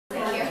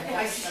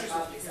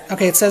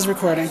Okay, it says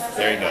recording.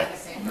 There you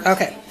go.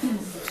 Okay.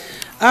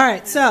 All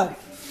right, so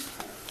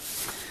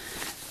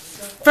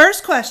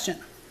first question.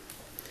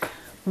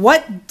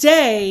 What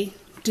day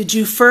did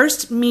you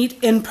first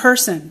meet in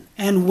person,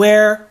 and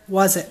where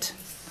was it?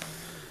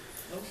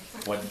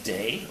 What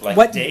day? Like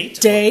What date?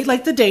 day,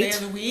 like the date. Day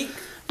of the week?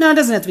 No, it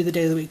doesn't have to be the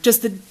day of the week.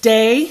 Just the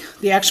day,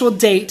 the actual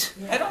date.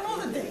 I don't know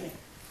the day.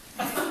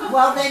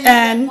 Well, then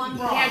And- one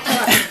wrong.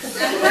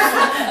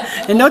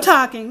 And no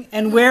talking.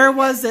 And where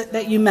was it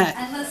that you met?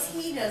 Unless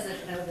he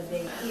doesn't know the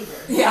date either.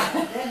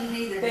 Yeah. Then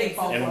neither They date.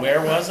 both. And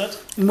where was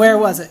it? And where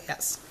was it?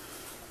 Yes.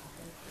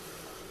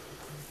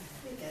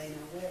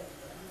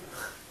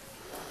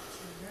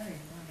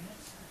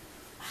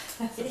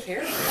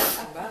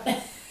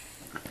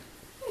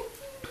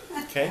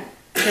 Okay.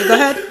 Okay, go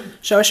ahead.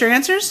 Show us your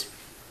answers.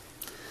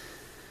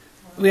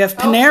 We have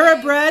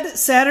Panera Bread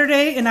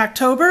Saturday in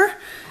October,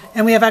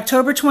 and we have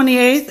October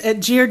 28th at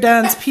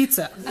Giordano's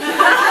Pizza.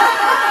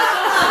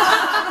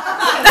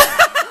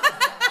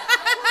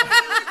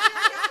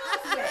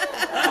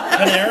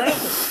 Panera?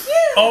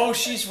 Oh,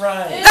 she's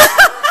right.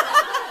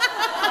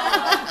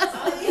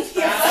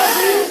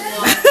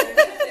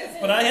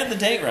 But I had the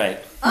date right.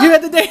 You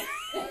had the date.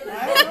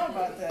 I don't know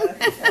about that.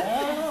 I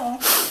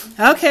don't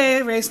know.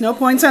 Okay, Race, no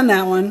points on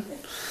that one.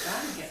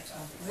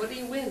 What do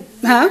you win?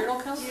 Huh?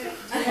 Journal comes?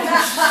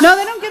 No,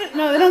 they don't get it.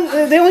 No, they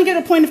don't. They only get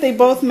a point if they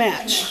both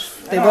match.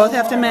 They both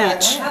have to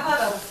match.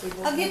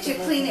 I'll get you a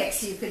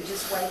Kleenex, you can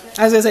just wipe it.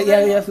 I was gonna say,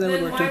 yeah, that would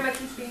Then work why too. am I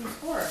keeping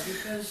score?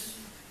 Because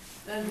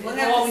then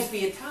there'll always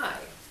be a tie.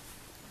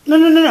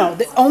 No.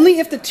 Only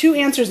if the two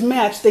answers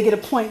match, they get a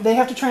point. They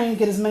have to try and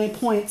get as many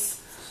points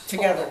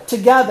Together.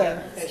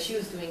 together. Okay, she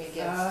was doing against.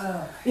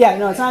 Yeah,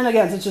 no, it's not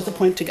against. It's just a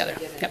point together.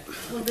 Yep.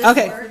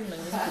 Okay.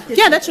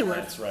 Yeah, that should work.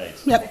 That's right.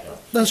 Yep.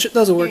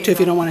 Those will work too if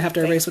you don't want to have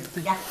to erase with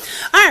the thing.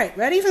 All right,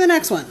 ready for the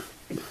next one.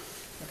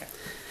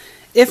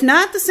 If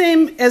not the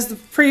same as the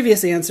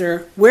previous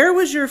answer, where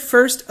was your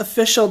first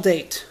official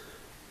date?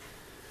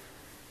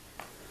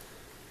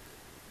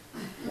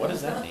 What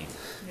does that mean?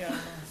 Yeah.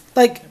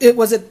 Like,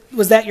 was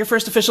that your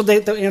first official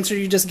date? The answer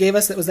you just gave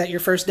us, was that your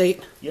first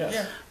date? Yes.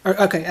 Yeah. Or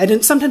okay, I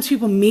didn't. Sometimes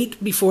people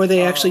meet before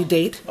they actually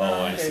date,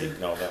 Oh, I see.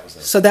 No, that was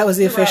it. so that was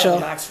the official.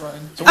 Box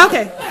running.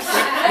 Okay,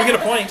 We get a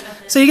point.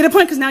 so you get a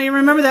point because now you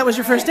remember that was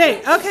your first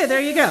date. Okay, there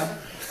you go.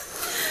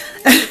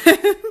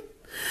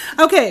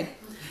 Okay,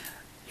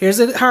 here's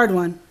a hard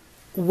one.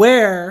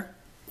 Where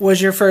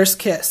was your first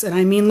kiss? And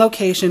I mean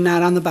location,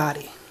 not on the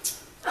body.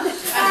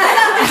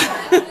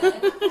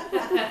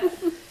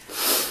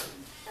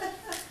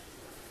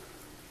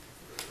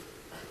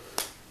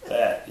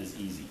 That is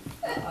easy.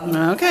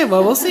 Okay,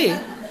 well, we'll see.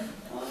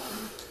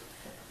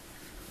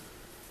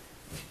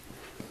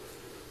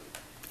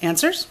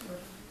 Answers?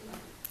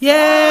 Yay!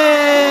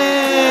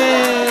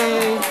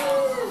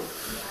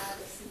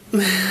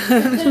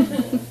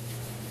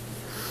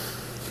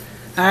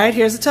 All right,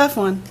 here's a tough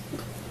one.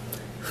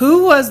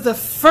 Who was the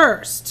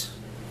first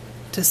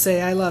to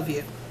say I love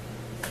you?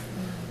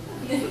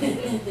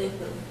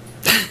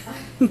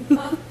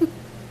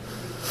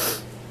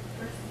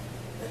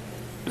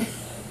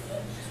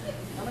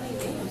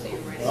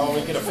 Well,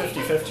 we get a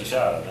 50-50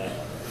 shot on that.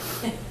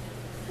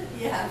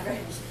 Yeah, right.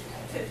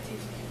 50.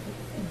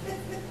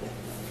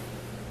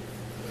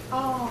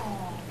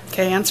 Oh.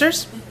 Okay,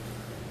 answers?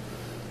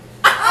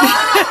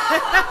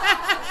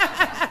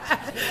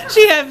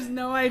 She has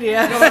no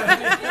idea. What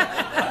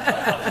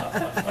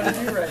did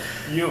you write?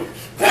 You.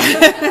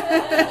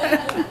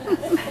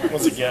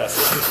 Was a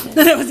guess.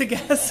 That was a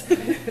guess.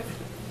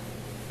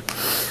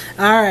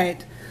 All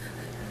right.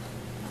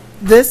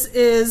 This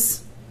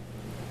is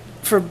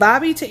for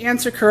Bobby to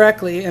answer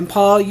correctly, and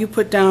Paul, you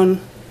put down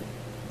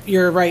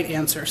your right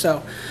answer.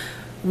 So,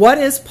 what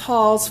is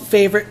Paul's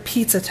favorite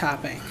pizza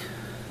topping?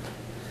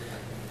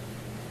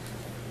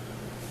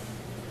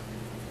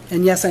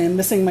 And yes, I am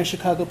missing my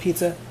Chicago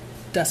pizza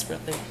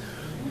desperately.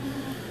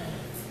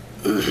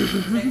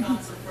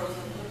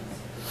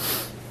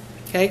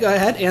 Okay, go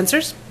ahead.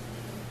 Answers?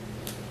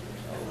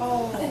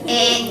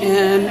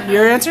 And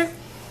your answer?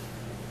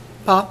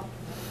 Paul?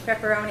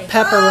 Pepperoni.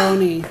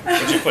 Pepperoni.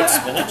 Did you put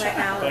spinach?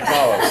 Like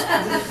olives.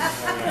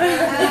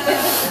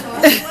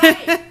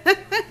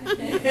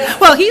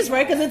 Well, he's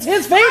right because it's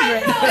his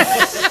favorite.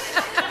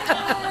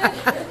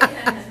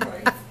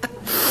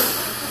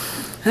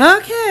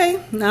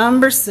 Okay,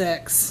 number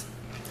 6.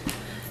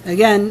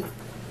 Again,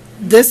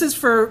 this is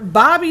for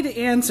Bobby to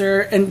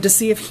answer and to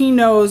see if he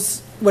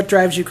knows what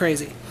drives you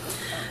crazy.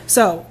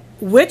 So,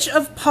 which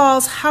of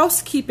Paul's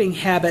housekeeping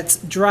habits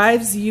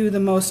drives you the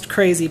most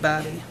crazy,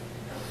 Bobby?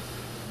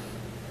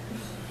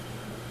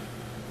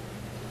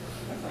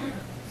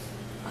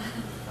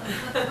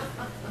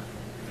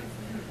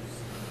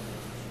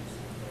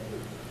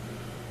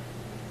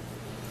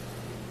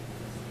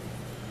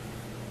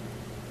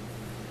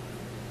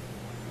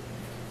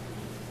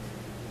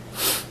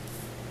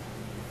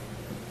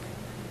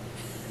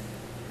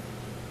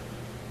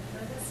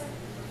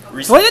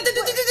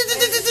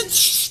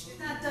 Shh.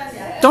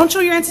 Don't show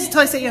your answers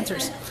until I say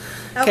answers.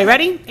 Okay,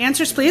 ready?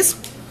 Answers, please.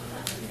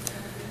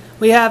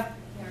 We have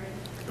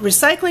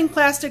recycling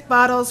plastic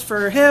bottles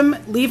for him,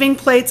 leaving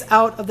plates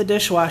out of the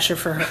dishwasher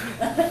for her.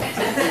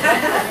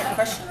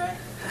 Question, right?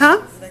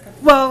 Huh?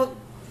 Well,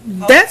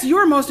 that's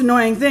your most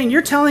annoying thing.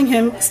 You're telling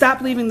him stop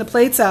leaving the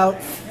plates out,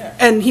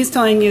 and he's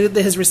telling you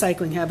that his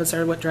recycling habits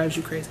are what drives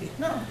you crazy.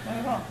 No, not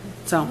at all.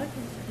 So,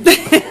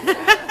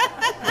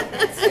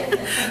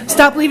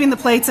 stop leaving the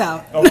plates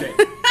out. Okay.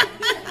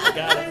 I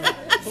got it.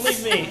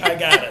 Believe me, I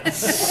got it.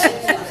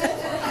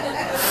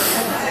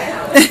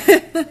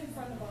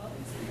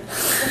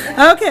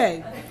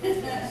 Okay.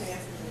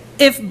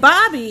 If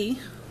Bobby,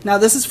 now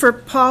this is for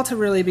Paul to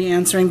really be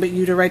answering, but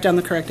you to write down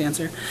the correct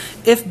answer.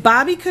 If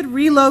Bobby could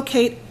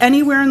relocate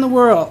anywhere in the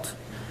world,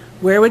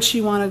 where would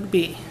she want to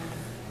be?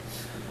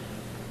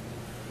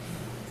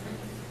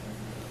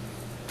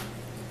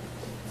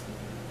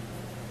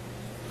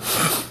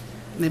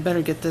 They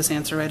better get this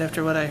answer right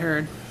after what I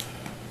heard.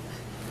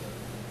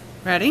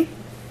 Ready?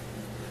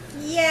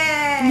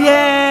 Yay!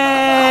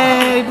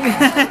 Yay!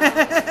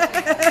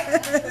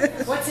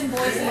 What's in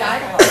Boise,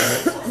 Idaho?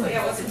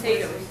 Yeah, what's in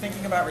Tatum?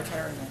 Thinking about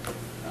retirement.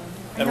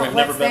 And we've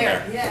never been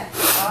there. Yeah.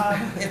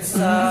 It's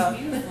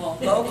Beautiful.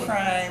 low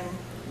crime,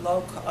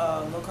 low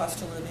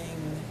cost of living.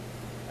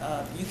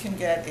 You can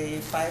get a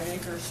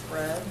 5-acre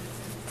spread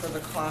for the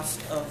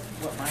cost of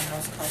what my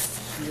house costs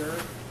here,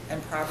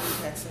 and property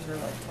taxes are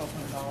like $1,200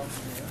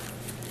 a year.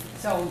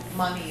 So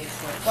money is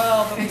what.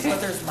 Well,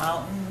 but there's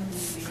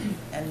mountains,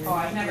 and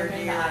I've never been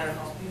to near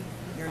Idaho.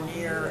 you're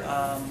near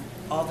a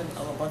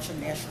bunch of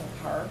national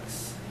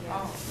parks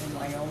in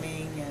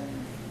Wyoming,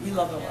 and we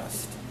love the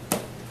West, so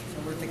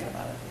we're thinking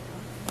about it.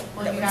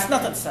 Well, Yeah, you but it's got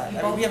nothing it- set. You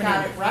I mean, both we haven't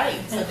got even- it right,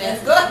 so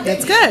that's good.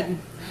 That's good.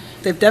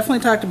 They've definitely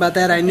talked about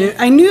that. I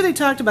knew they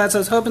talked about it, so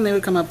I was hoping they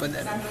would come up with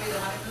it.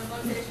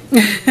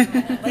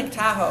 Lake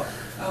Tahoe.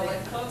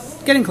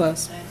 Getting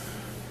close.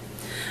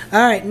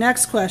 All right,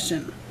 next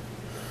question.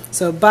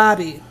 So,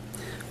 Bobby,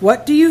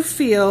 what do you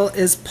feel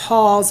is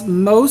Paul's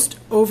most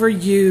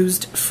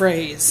overused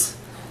phrase?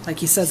 Like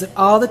he says it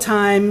all the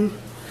time.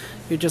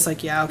 You're just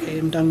like, yeah, okay,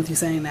 I'm done with you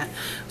saying that.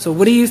 So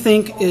what do you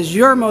think is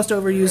your most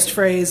overused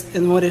phrase,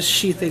 and what does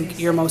she think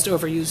your most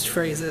overused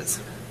phrase is?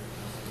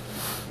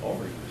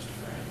 Overused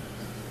frame.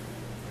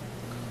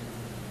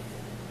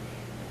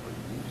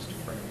 Overused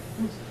frame.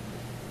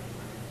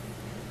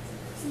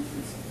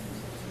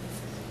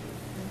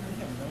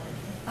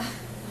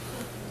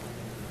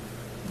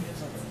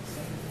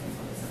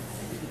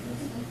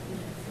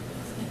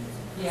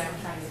 Yeah, I'm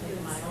trying to think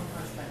of my own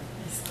husband.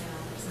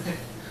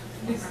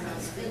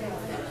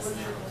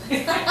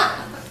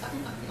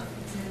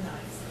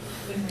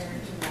 Been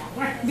married too long.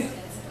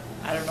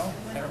 I don't know.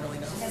 I don't really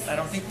know. I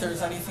don't think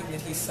there's anything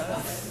that he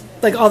says.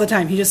 Like all the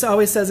time. He just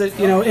always says it,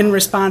 in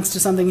response to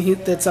something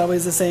that's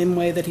always the same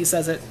way that he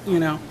says it,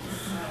 Not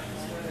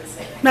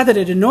that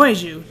it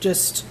annoys you,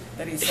 just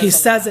That he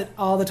says it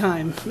all the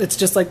time. It's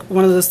just like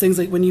one of those things,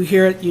 like when you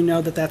hear it, you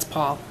know that that's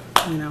Paul,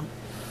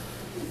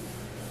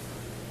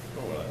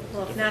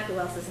 Well, if not, who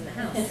else is in the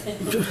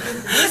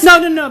house?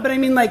 No, but I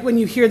mean, like, when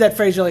you hear that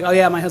phrase, you're like, oh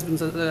yeah, my husband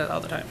says that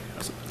all the time.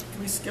 Can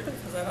we skip it?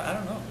 Because I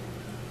don't know.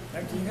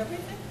 Do you have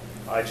anything?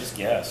 I just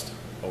guessed.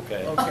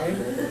 Okay. Okay.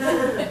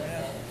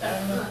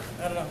 Yeah,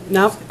 I don't know.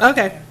 No?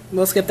 Okay.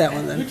 We'll skip that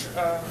one then. Which,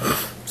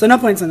 So no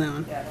points on that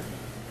one. yeah.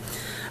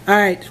 All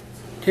right.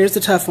 Here's the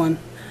tough one.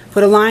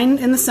 Put a line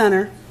in the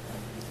center.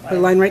 Put a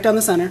line right down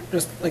the center.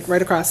 Just like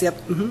right across. Yep.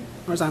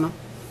 Horizontal.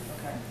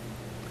 Okay.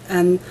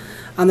 And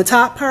on the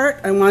top part,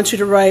 I want you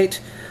to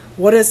write,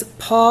 what is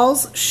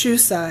Paul's shoe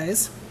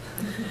size?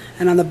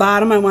 And on the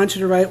bottom, I want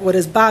you to write, what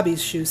is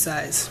Bobby's shoe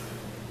size?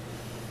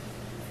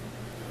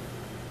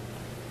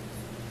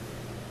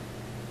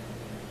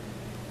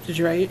 Did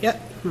you write it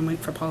yet? I'm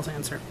waiting for Paul's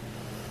answer.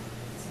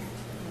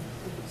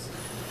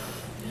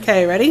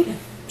 Okay, ready?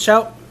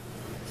 Show.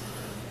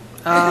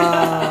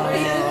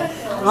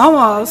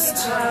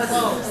 Almost.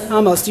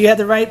 Almost. You had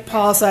the right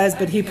Paul size,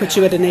 but he put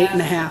you at an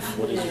 8.5.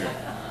 What is your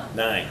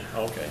 9?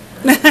 Okay.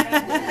 It's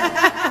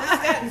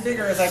gotten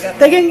bigger as I got.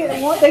 They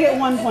get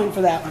 1 point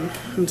for that one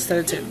instead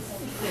of 2.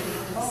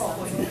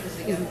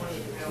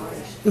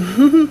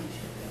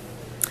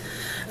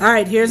 All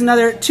right, here's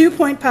another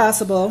 2-point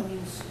possible.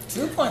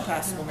 2-point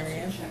possible,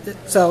 Marianne.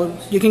 So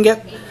you can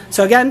get,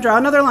 so again, draw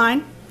another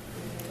line.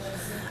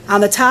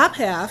 On the top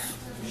half,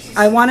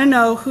 I want to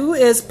know who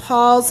is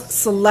Paul's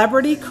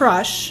celebrity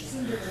crush,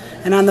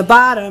 and on the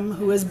bottom,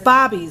 who is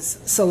Bobby's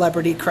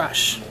celebrity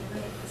crush.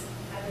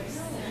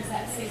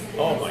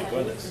 Oh my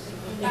goodness.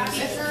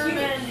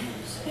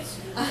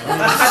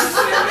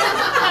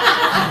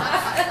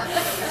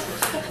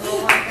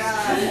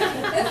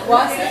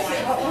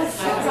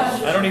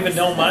 I don't even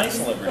know my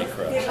celebrity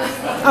crush.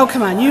 Oh,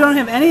 come on. You don't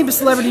have any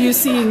celebrity you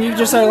see, and you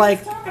just are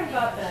like,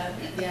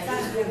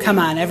 come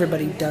on,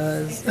 everybody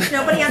does. There's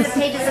nobody on the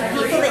pages of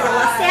people that you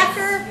lust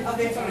after?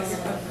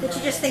 That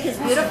you just think is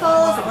beautiful,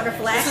 is a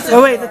wonderful actress?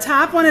 Oh, wait, the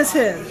top one is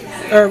his.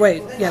 Or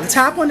wait, yeah, the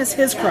top one is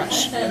his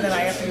crush. And then I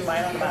have to do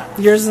mine on the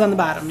bottom. Yours is on the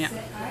bottom, yeah.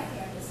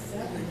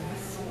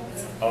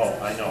 Oh,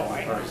 I know.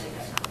 Hers.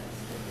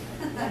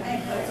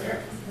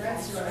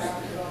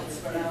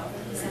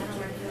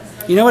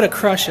 You know what a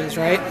crush is,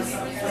 right?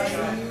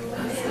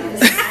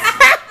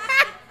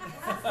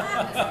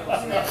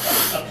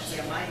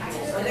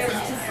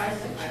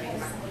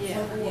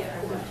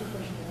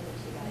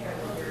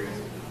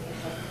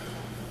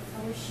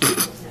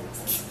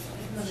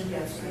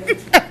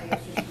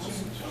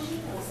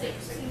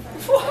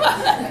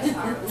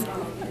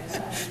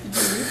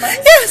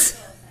 Yes.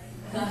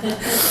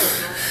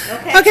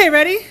 Okay,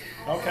 ready?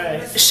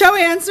 Okay. Show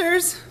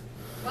answers.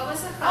 What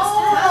was the question?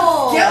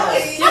 Oh,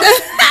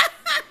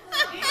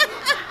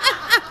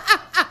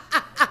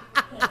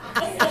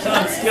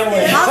 Tom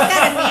Skilling. Paul's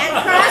got a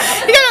man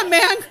crush, You got a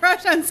man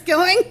crush on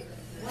Skilling?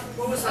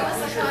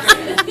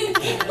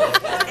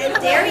 and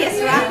Darius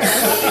Rucker.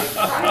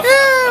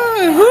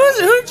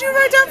 Who'd you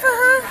write down for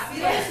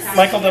her?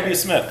 Michael W.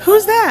 Smith.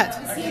 Who's that?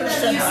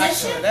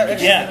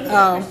 Yeah.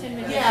 Oh,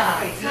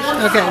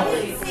 okay.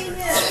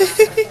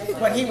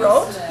 What he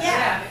wrote?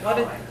 Yeah. What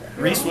did,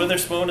 Reese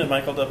Witherspoon and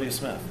Michael W.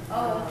 Smith.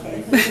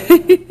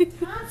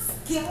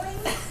 He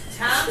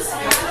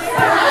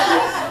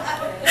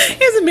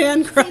has a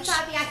man See, crush.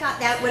 Bobby, I thought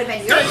that would have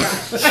been your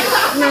crush.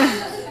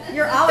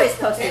 You're always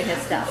posting his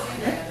stuff.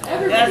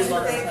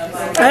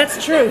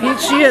 That's true.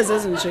 She is,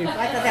 isn't she? I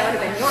thought that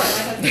would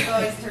have been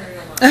yours.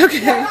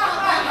 Okay.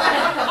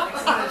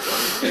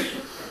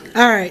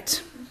 All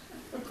right.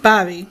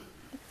 Bobby,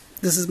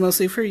 this is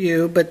mostly for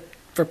you, but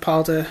for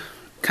Paul to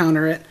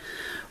counter it.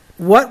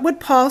 What would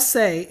Paul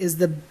say is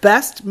the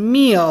best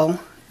meal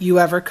you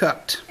ever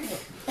cooked?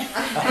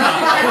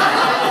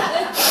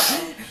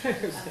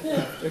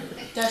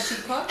 does she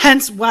cook?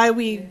 Hence why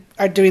we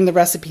are doing the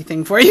recipe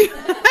thing for you.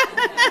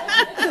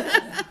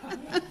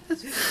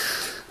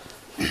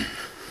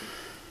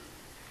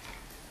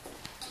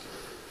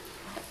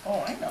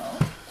 oh, I know.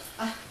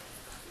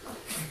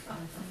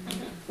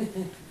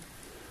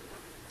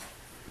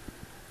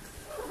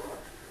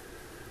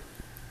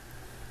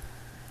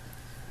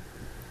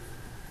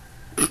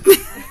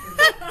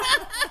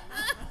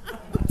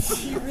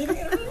 You reading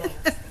it?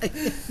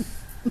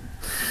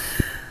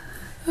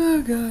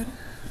 Oh, God.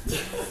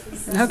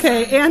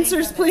 Okay,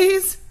 answers,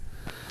 please.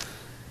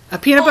 A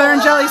peanut butter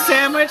and jelly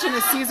sandwich and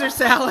a Caesar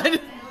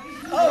salad.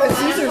 Oh, it's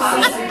Caesar.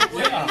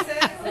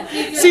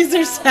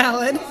 Caesar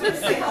salad.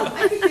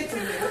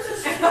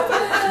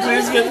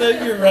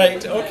 You're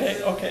right.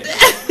 Okay.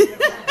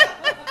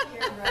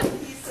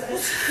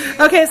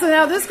 Okay, so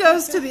now this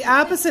goes to the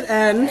opposite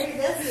end.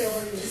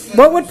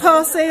 What would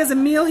Paul say is a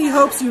meal he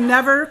hopes you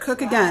never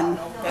cook again?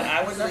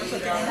 That I would never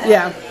cook again.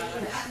 Yeah.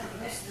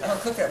 I don't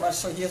cook that much,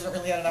 so he hasn't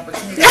really had an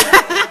opportunity.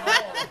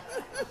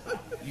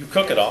 You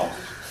cook it all.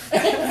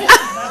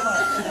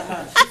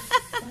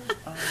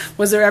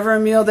 Was there ever a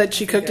meal that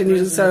she cooked and you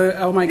just said,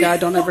 oh my God,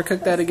 don't ever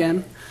cook that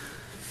again?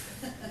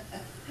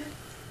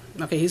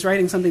 Okay, he's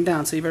writing something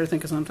down, so you better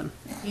think of something.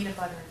 Peanut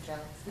butter and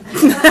jelly.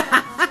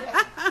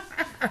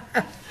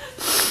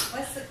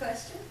 What's the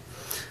question?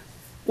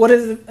 What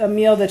is a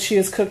meal that she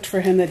has cooked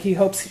for him that he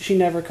hopes she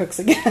never cooks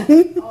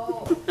again?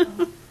 Oh.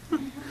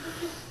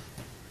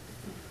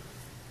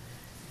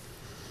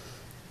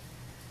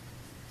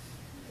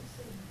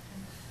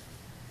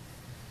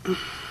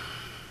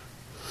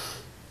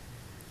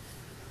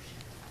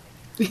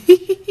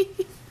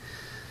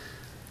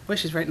 Boy,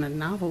 she's writing a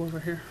novel over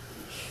here.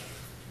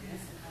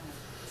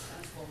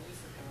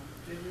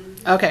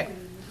 Okay.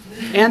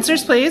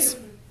 Answers, please.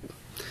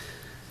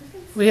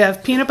 We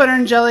have peanut butter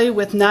and jelly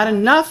with not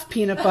enough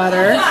peanut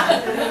butter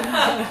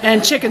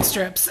and chicken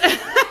strips.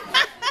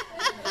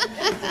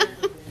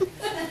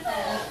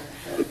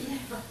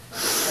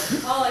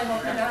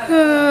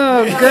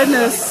 Oh,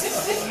 goodness.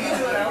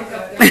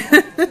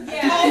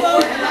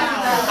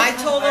 I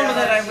told him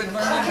that I would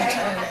learn in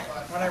retirement.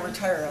 When I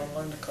retire, I'll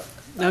learn to cook.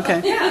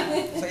 Okay.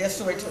 So he has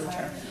to wait till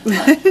retirement.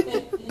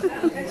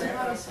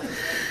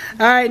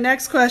 All right,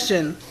 next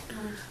question.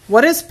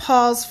 What is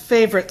Paul's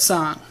favorite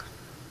song?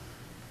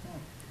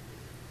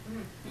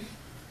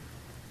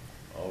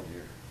 Oh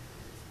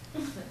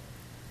dear.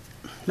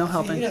 No He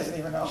helping. doesn't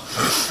even know.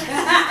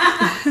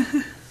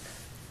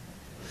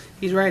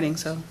 He's writing,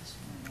 so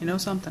you know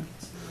something.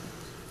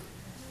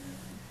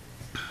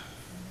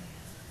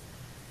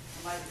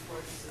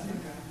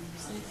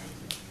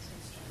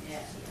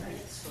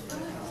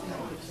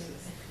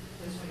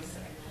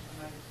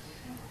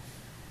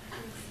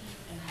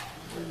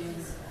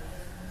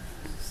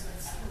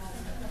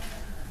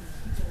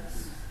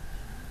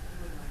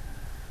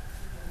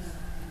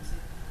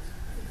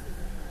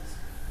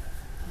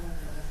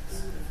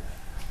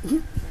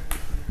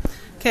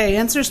 Okay,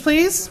 answers,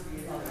 please.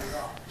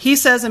 He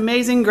says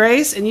Amazing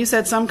Grace, and you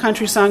said some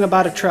country song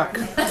about a truck.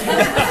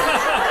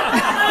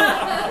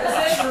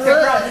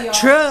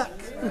 Truck.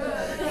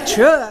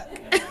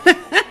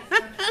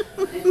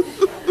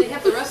 They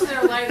have the rest of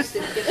their lives to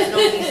get to know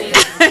these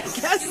answers. I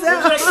guess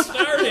so. Just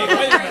starting. Wait a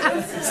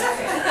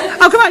minute.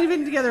 Oh, come on, you've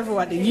been together for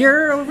what, a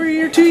year, over a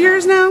year, 2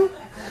 years now?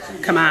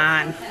 Come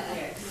on.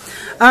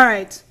 All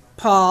right,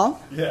 Paul.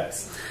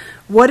 Yes.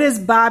 What is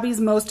Bobby's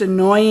most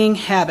annoying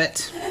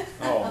habit?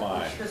 Oh my.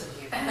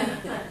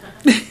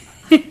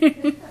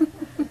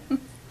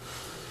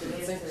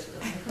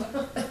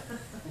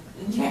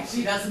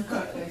 She doesn't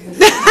cook. Debbie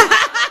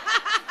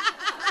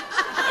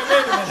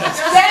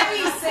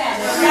said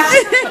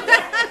it.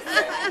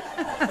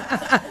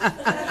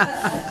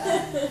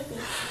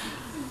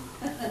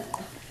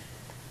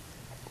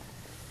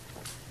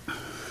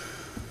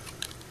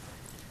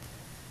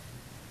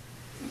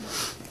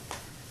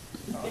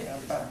 Oh, yeah,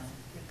 better.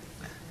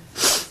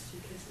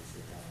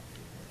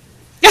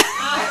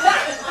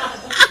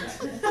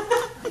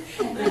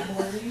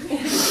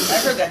 I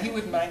heard that. He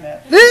wouldn't mind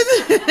that.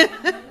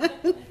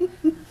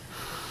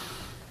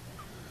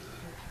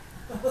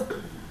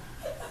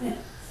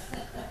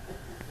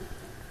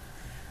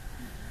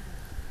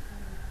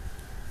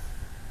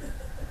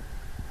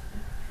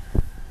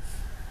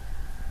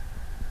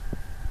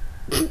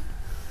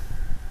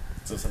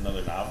 Is this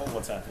another novel?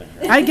 What's happening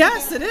here? I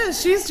guess it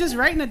is. She's just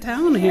writing it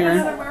down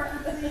here.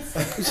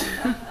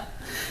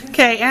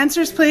 Okay,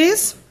 answers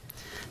please.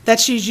 That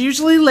she's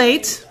usually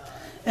late,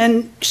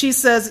 and she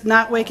says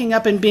not waking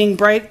up and being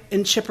bright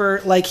and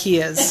chipper like he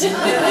is.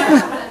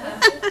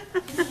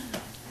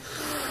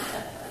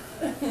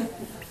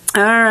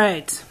 All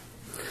right.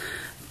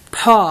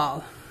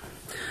 Paul,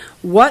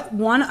 what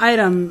one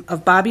item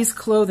of Bobby's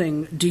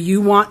clothing do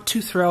you want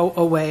to throw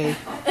away?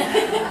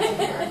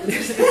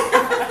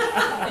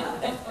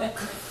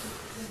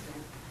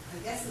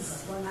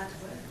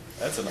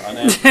 That's an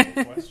unanswered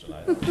question.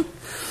 I don't.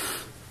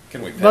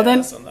 Can we pass Well,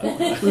 then- on that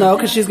one? No,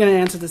 because she's going to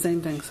answer the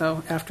same thing,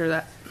 so after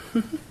that.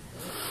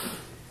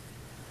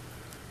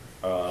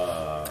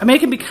 I mean, it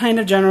can be kind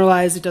of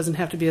generalized. It doesn't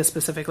have to be a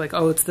specific, like,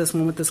 oh, it's this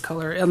one with this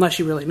color, unless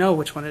you really know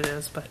which one it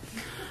is, but...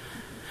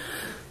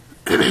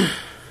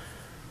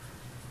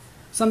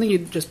 Something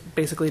you'd just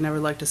basically never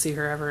like to see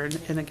her ever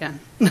in again.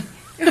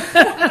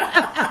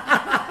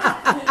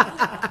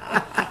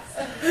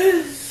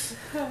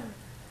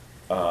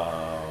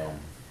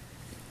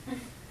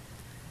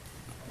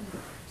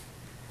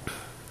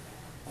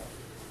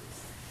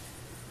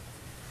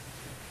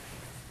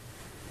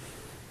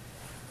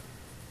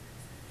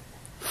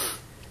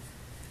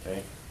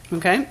 Okay.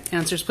 Okay,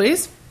 answers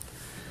please.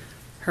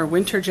 Her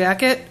winter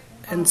jacket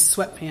and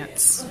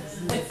sweatpants.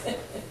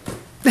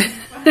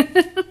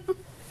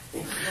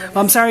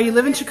 Well, I'm sorry, you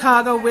live in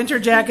Chicago. Winter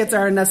jackets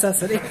are a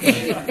necessity.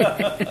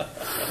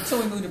 So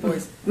we moved to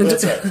boys.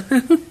 That's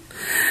it.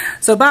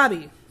 So,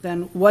 Bobby,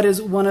 then, what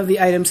is one of the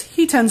items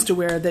he tends to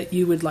wear that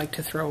you would like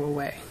to throw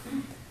away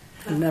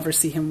and never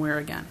see him wear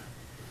again?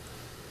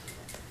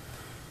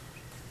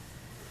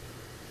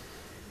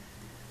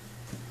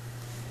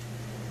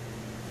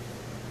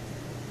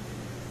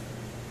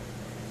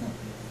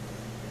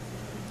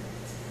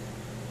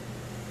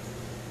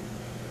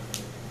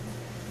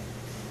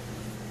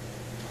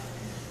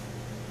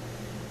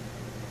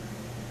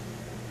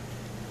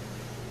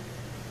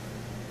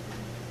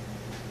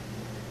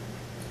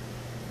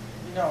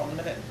 You know, the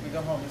minute we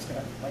go home, he's going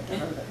to like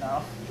get rid of it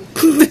now.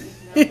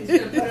 He's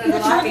gonna put it on the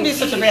Which lock wouldn't be and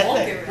such a key. bad Won't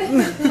thing. get rid of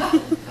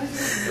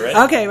it. You ready?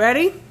 Okay,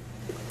 ready?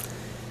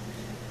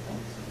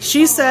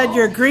 She said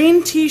your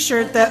green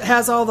t-shirt that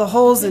has all the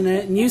holes in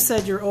it, and you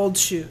said your old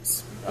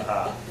shoes.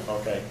 Aha.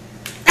 Okay.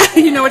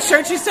 You know what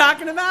shirt she's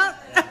talking about?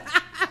 You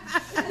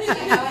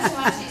know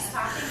what she's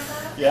talking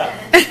about? Yeah.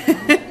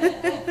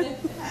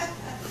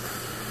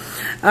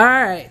 All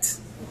right.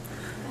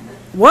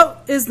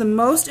 What is the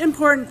most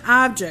important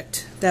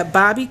object that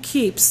Bobby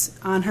keeps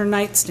on her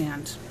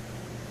nightstand?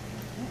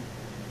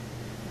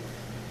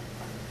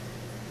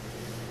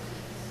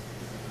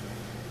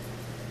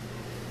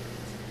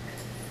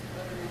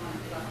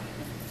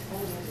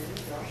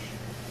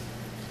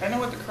 I know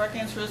what the correct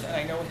answer is, and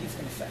I know what he's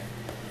going to say.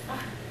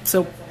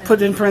 So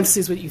put in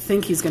parentheses what you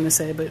think he's going to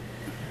say, but...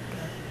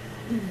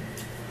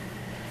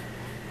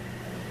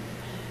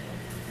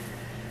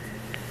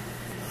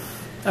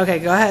 Okay,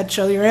 go ahead.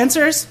 Show your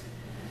answers.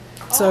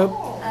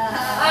 So...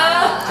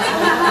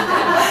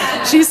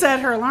 She said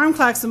her alarm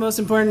clock's the most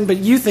important, but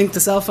you think the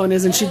cell phone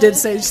is, and she did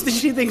say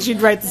she thinks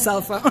she'd write the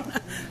cell phone.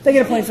 They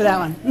get a point for that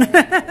one.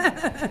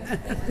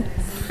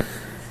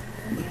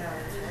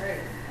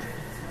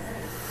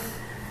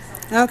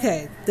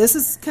 Okay, this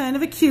is kind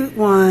of a cute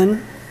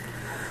one.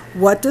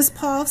 What does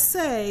Paul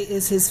say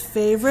is his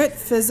favorite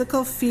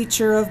physical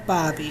feature of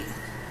Bobby?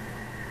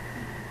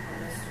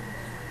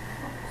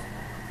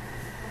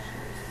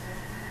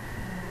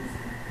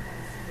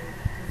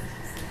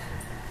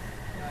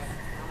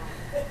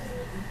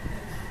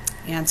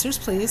 Answers,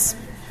 please.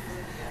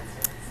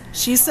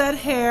 She said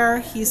hair,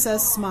 he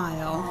says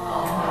smile.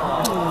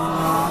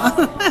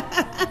 Aww.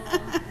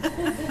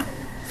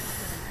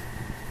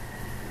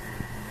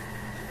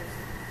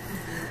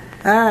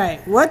 All right,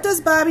 what does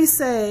Bobby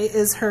say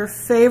is her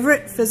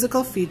favorite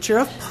physical feature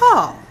of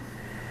Paul?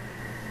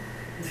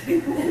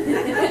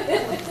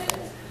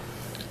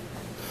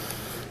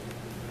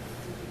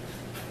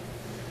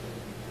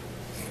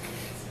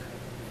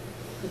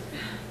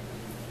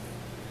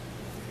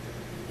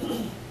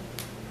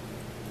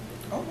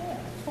 Oh, yeah,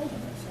 I told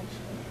him this,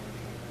 actually.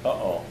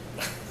 Uh-oh.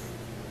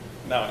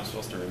 Now I'm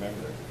supposed to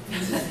remember it.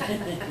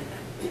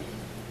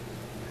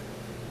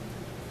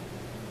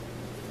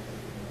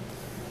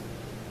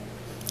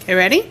 Okay,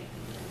 ready?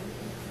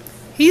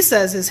 He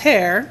says his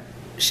hair.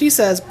 She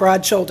says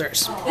broad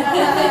shoulders. All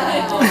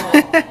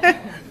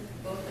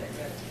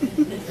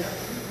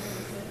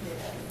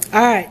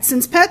right,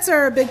 since pets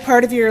are a big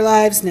part of your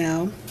lives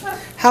now,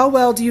 how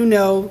well do you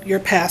know your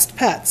past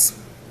pets?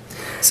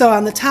 So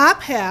on the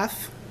top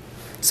half,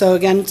 so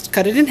again,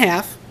 cut it in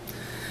half,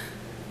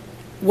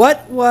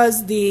 what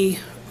was the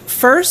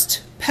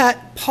first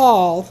pet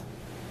Paul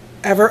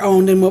ever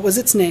owned and what was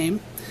its name?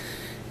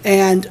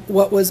 And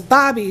what was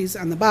Bobby's,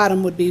 on the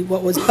bottom would be,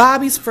 what was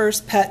Bobby's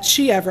first pet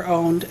she ever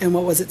owned and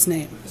what was its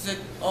name? Is it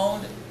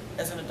owned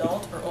as an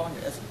adult or owned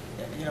as,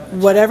 you know?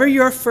 Whatever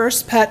your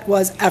first pet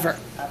was ever.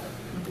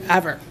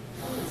 Ever.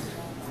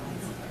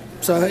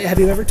 So have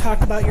you ever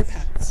talked about your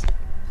pets?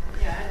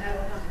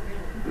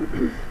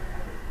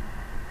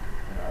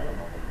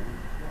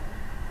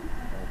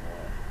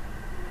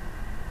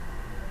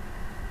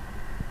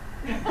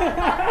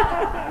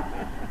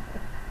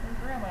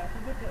 Grandma,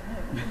 forget that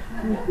name.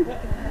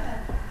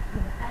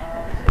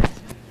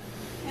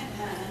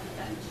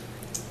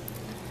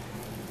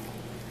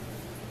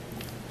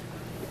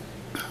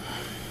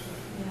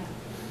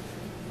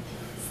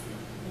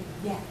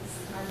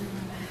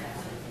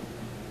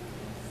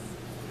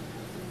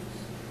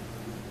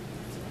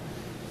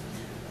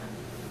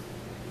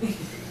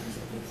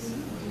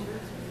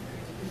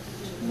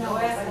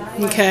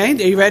 Okay,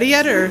 are you ready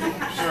yet, or?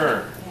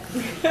 Sure.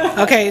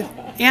 Okay,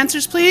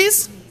 answers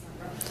please.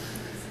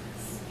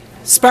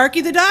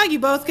 Sparky the dog, you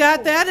both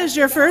got that as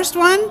your first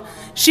one.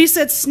 She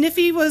said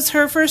Sniffy was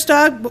her first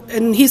dog,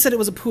 and he said it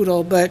was a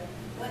poodle, but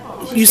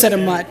you said a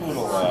mutt.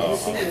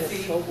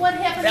 What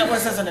happened? That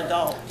was as an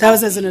adult. That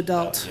was as an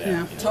adult,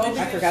 yeah. Toby,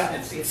 I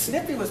forgot.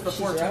 Snippy was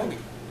before Toby.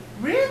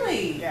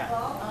 Really? Yeah.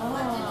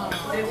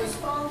 It was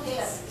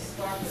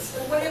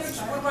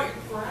What about your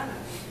piranha?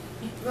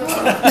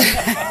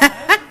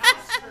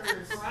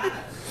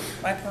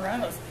 My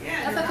piranhas.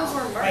 I thought those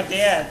were My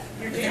dad.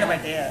 You're thinking of my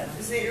dad.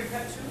 Is that your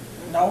pet too?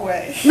 No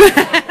way. All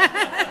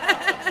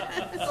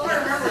I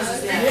remember is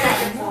his name.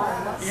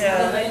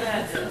 Yeah,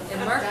 And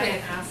Mark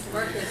had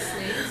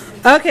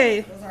snakes.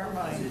 Okay, those are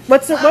mine.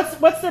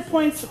 what's their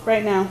points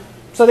right now?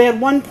 So they had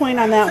 1 point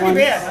on that Pretty one.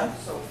 bad,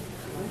 huh?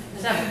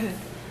 7.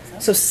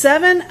 So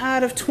 7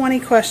 out of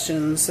 20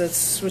 questions.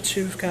 That's what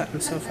you've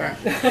gotten so far.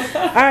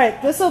 All right,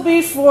 this will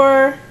be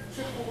for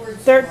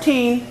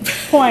 13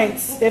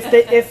 points if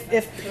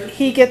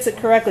he gets it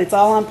correctly. It's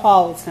all on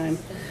Paul this time.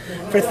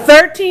 For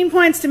 13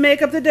 points to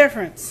make up the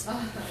difference.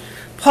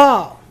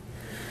 Paul,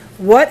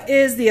 what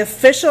is the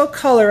official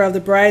color of the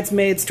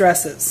bridesmaids'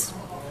 dresses?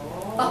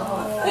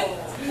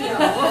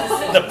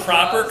 The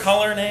proper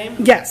color name?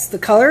 Yes, the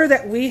color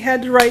that we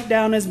had to write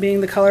down as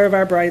being the color of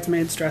our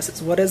bridesmaids'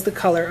 dresses. What is the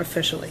color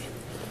officially?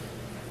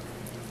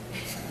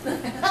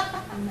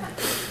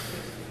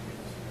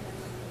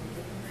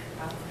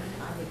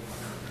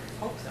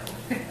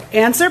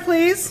 Answer,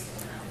 please.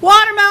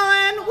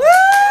 Watermelon! Woo!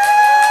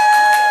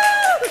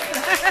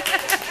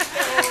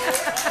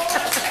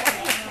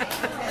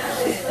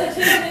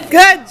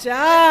 Good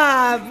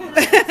job.